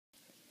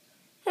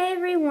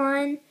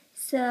everyone!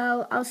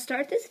 So I'll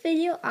start this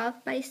video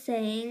off by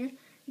saying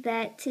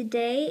that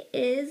today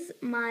is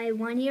my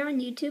 1 year on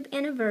YouTube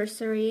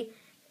anniversary,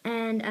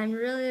 and I'm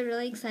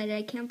really excited.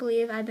 I can't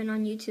believe I've been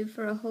on YouTube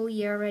for a whole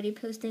year already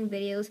posting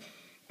videos,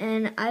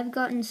 and I've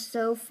gotten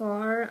so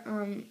far.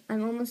 I'm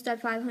almost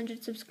at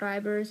 500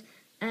 subscribers,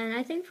 and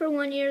I think for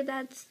 1 year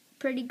that's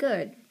pretty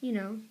good, you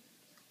know.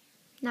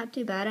 Not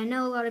too bad. I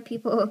know a lot of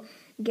people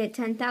get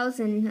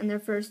 10,000 in their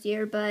first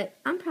year, but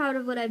I'm proud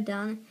of what I've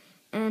done,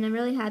 and I'm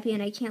really happy,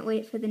 and I can't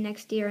wait for the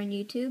next year on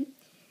YouTube.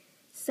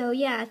 So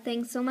yeah,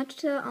 thanks so much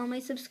to all my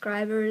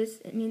subscribers.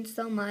 It means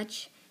so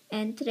much.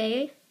 And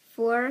today,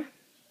 for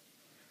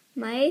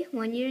my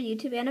 1 year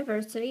YouTube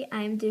anniversary,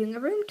 I'm doing a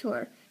room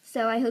tour.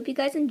 So I hope you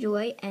guys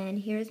enjoy, and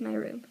here's my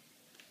room.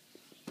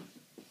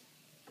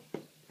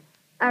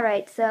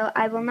 Alright, so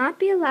I will not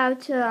be allowed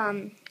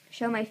to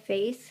show my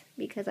face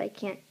because I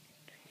can't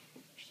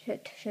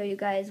show you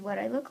guys what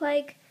I look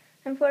like,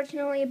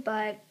 unfortunately,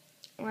 but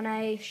when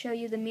I show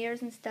you the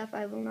mirrors and stuff,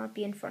 I will not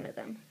be in front of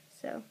them,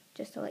 so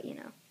just to let you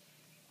know.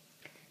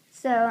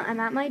 So I'm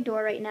at my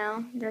door right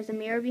now. There's a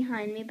mirror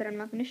behind me, but I'm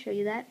not going to show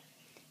you that.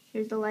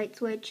 Here's the light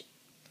switch.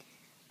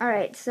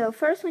 Alright, so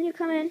first when you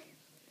come in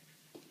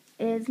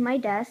is my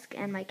desk,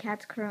 and my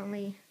cat's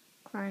currently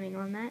climbing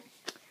on that.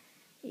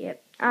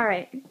 Yep.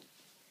 Alright,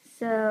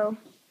 so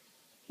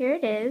here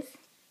it is.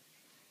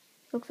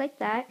 Looks like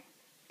that.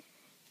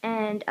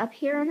 And up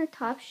here on the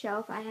top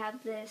shelf, I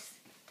have this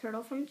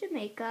turtle from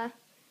Jamaica,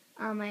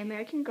 my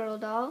American Girl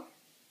doll,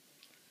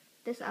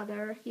 this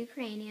other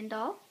Ukrainian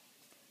doll,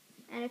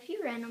 and a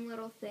few random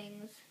little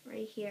things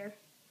right here.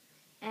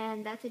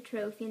 And that's a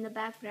trophy in the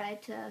back, but I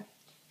had to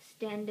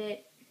stand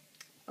it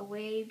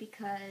away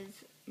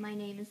because my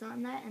name is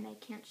on that, and I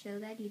can't show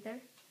that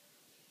either.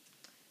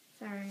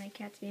 Sorry, my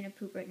cat's being a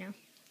poop right now.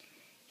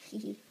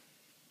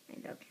 My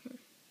dog.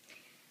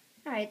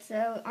 Alright,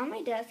 so on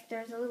my desk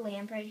there's a little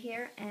lamp right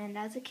here, and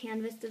that's a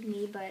canvas of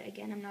me, but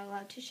again, I'm not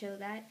allowed to show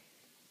that.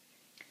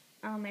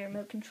 My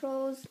remote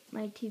controls,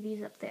 my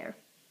TV's up there,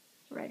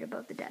 right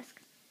above the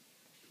desk.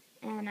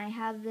 And I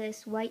have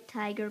this white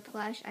tiger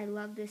plush. I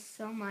love this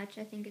so much.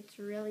 I think it's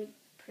really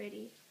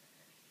pretty.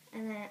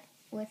 And then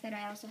with it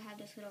I also have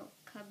this little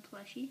cub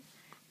plushie.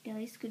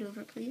 Dilly, scoot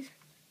over please.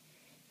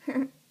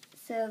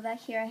 So back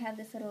here I have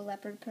this little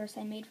leopard purse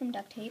I made from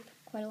duct tape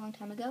quite a long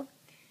time ago.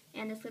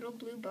 And this little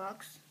blue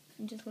box.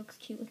 It just looks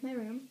cute with my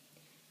room.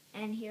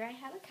 And here I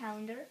have a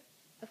calendar,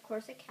 of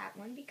course a cat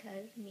one,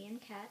 because me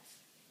and cats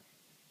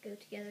go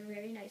together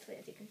very nicely,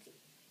 as you can see.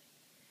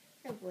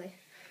 Oh boy,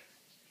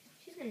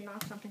 she's gonna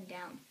knock something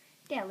down.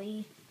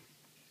 Deli.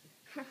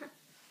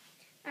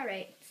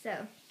 Alright,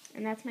 so,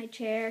 and that's my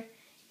chair,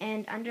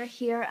 and under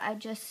here I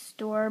just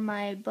store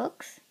my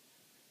books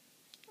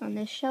on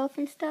this shelf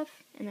and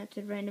stuff, and that's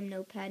a random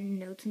notepad and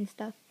notes and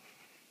stuff.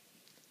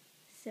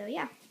 So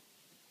yeah.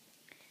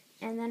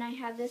 And then I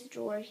have this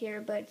drawer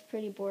here, but it's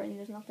pretty boring.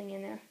 There's nothing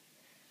in there.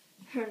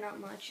 Or not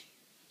much.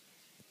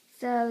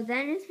 So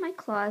then is my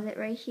closet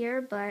right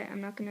here, but I'm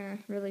not going to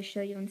really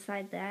show you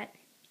inside that.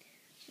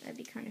 That'd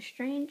be kind of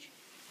strange.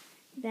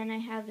 Then I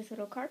have this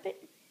little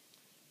carpet.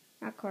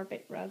 Not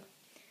carpet, rug.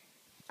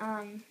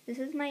 This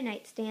is my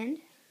nightstand.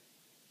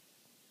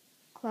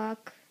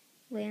 Clock,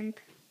 lamp,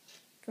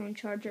 phone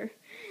charger.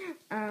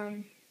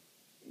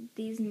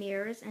 These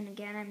mirrors, and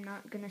again, I'm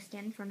not going to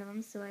stand in front of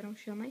them so I don't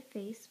show my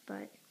face,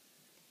 but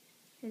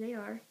here they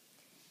are.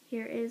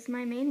 Here is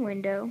my main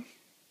window,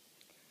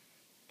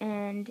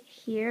 and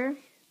here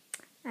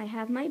I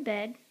have my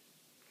bed,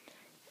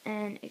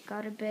 and it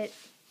got a bit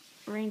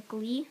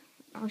wrinkly.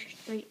 I'll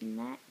straighten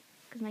that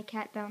because my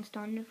cat bounced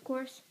on it, of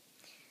course.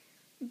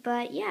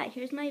 But yeah,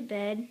 here's my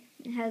bed.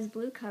 It has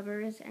blue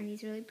covers and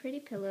these really pretty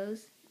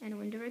pillows and a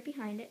window right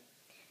behind it.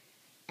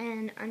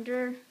 And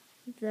under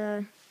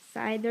the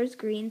side there's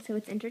green, so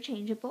it's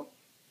interchangeable.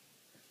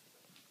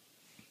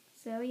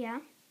 So yeah.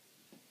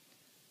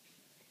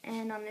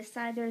 And on this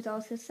side there's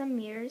also some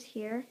mirrors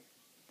here,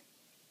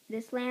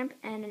 this lamp,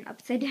 and an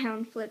upside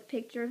down flip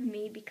picture of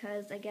me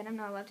because, again, I'm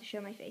not allowed to show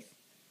my face.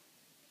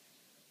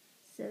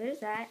 So there's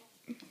that.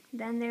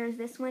 Then there's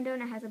this window,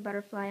 and it has a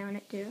butterfly on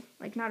it too.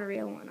 Like, not a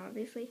real one,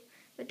 obviously,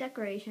 but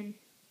decoration.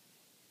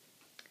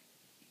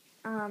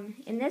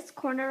 In this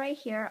corner right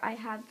here I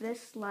have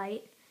this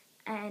light,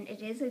 and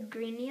it is a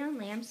green neon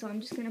lamp, so I'm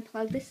just going to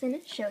plug this in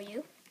and show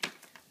you.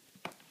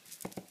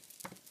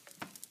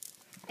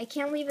 I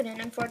can't leave it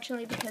in,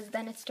 unfortunately, because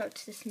then it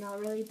starts to smell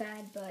really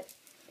bad, but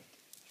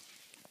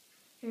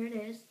here it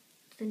is,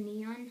 the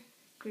neon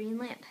green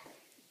lamp.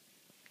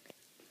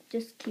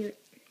 Just cute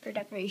for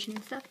decoration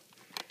and stuff.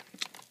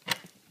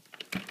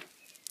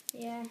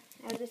 Yeah,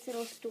 I have this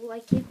little stool. I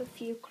keep a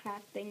few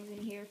craft things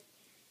in here.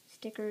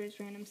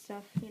 Stickers, random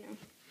stuff, you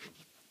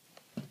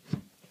know.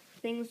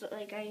 Things that,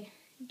 like, I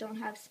don't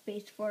have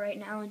space for right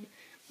now in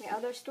my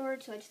other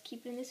storage, so I just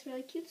keep it in this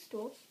really cute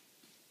stool.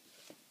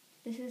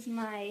 This is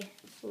my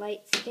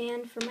light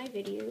stand for my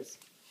videos.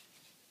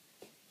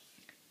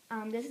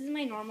 This is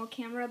my normal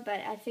camera, but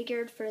I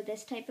figured for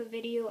this type of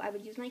video I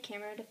would use my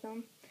camera to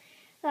film.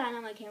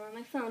 Not my camera,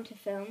 my phone to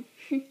film.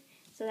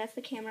 So that's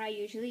the camera I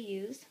usually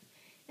use.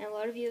 And a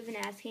lot of you have been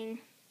asking,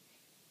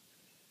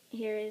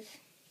 here is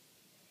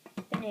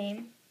the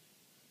name.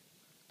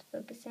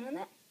 Focus in on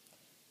that.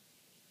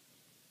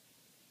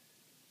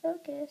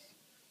 Focus.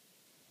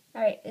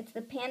 Alright, it's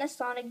the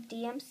Panasonic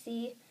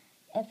DMC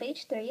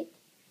FH3.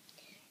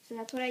 So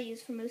that's what I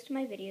use for most of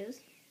my videos.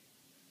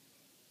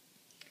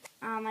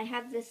 I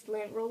have this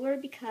lint roller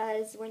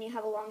because when you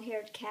have a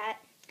long-haired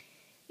cat,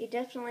 you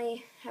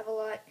definitely have a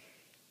lot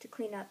to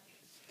clean up.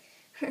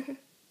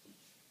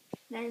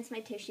 Then it's my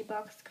tissue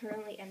box,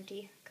 currently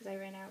empty because I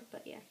ran out,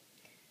 but yeah.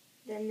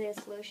 Then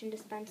this lotion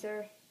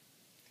dispenser.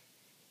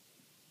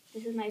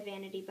 This is my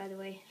vanity, by the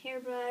way.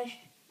 Hairbrush,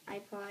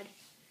 iPod,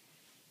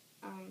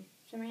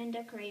 some random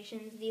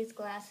decorations, these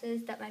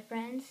glasses that my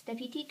friend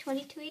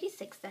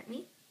Deputy2286 sent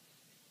me.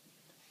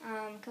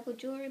 A couple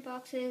jewelry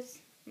boxes,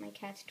 my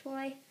cat's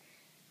toy.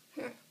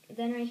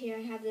 Then right here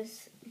I have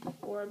this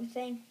orb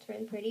thing. It's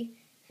really pretty.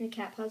 It's a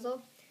cat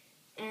puzzle.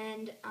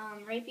 And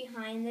right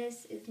behind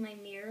this is my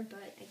mirror,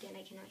 but again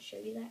I cannot show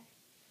you that.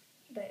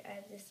 But I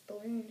have this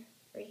balloon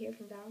right here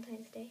from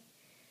Valentine's Day.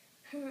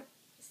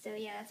 So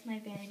yeah, that's my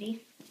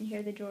vanity. And here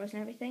are the drawers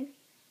and everything.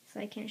 So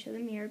I can't show the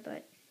mirror,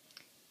 but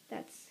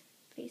that's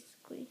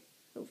basically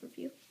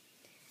overview.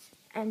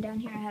 And down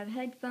here I have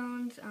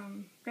headphones,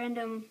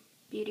 random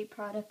beauty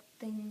product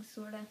things,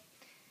 sorta.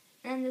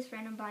 And this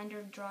random binder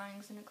of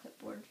drawings and a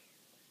clipboard.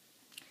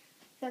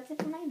 So that's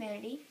it for my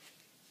vanity.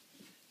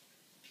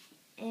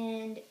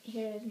 And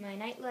here's my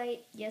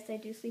nightlight. Yes, I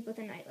do sleep with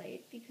a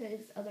nightlight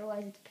because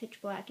otherwise it's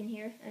pitch black in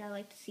here and I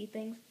like to see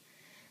things.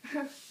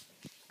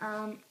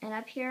 And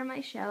up here are my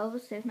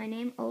shelves. There's my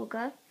name,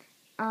 Olga,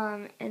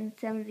 and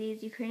some of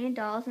these Ukrainian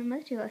dolls and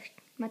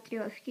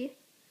matryoshki.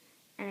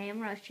 And I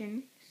am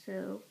Russian,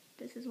 so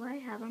this is why I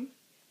have them.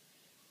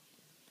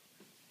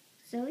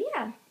 So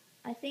yeah,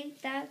 I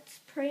think that's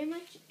pretty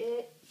much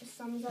it. It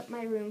sums up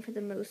my room for the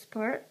most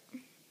part.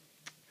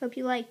 Hope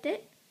you liked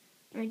it.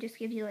 Let me just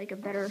give you like a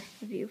better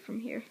view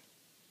from here.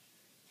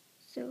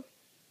 So,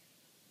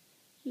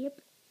 yep.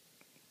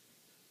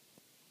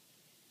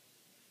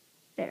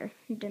 There,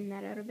 dim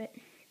that out a bit.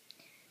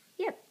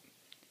 Yep.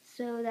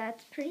 So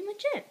that's pretty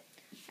much it.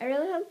 I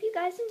really hope you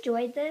guys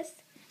enjoyed this.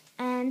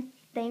 And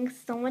thanks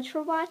so much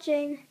for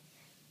watching.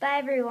 Bye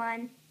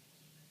everyone.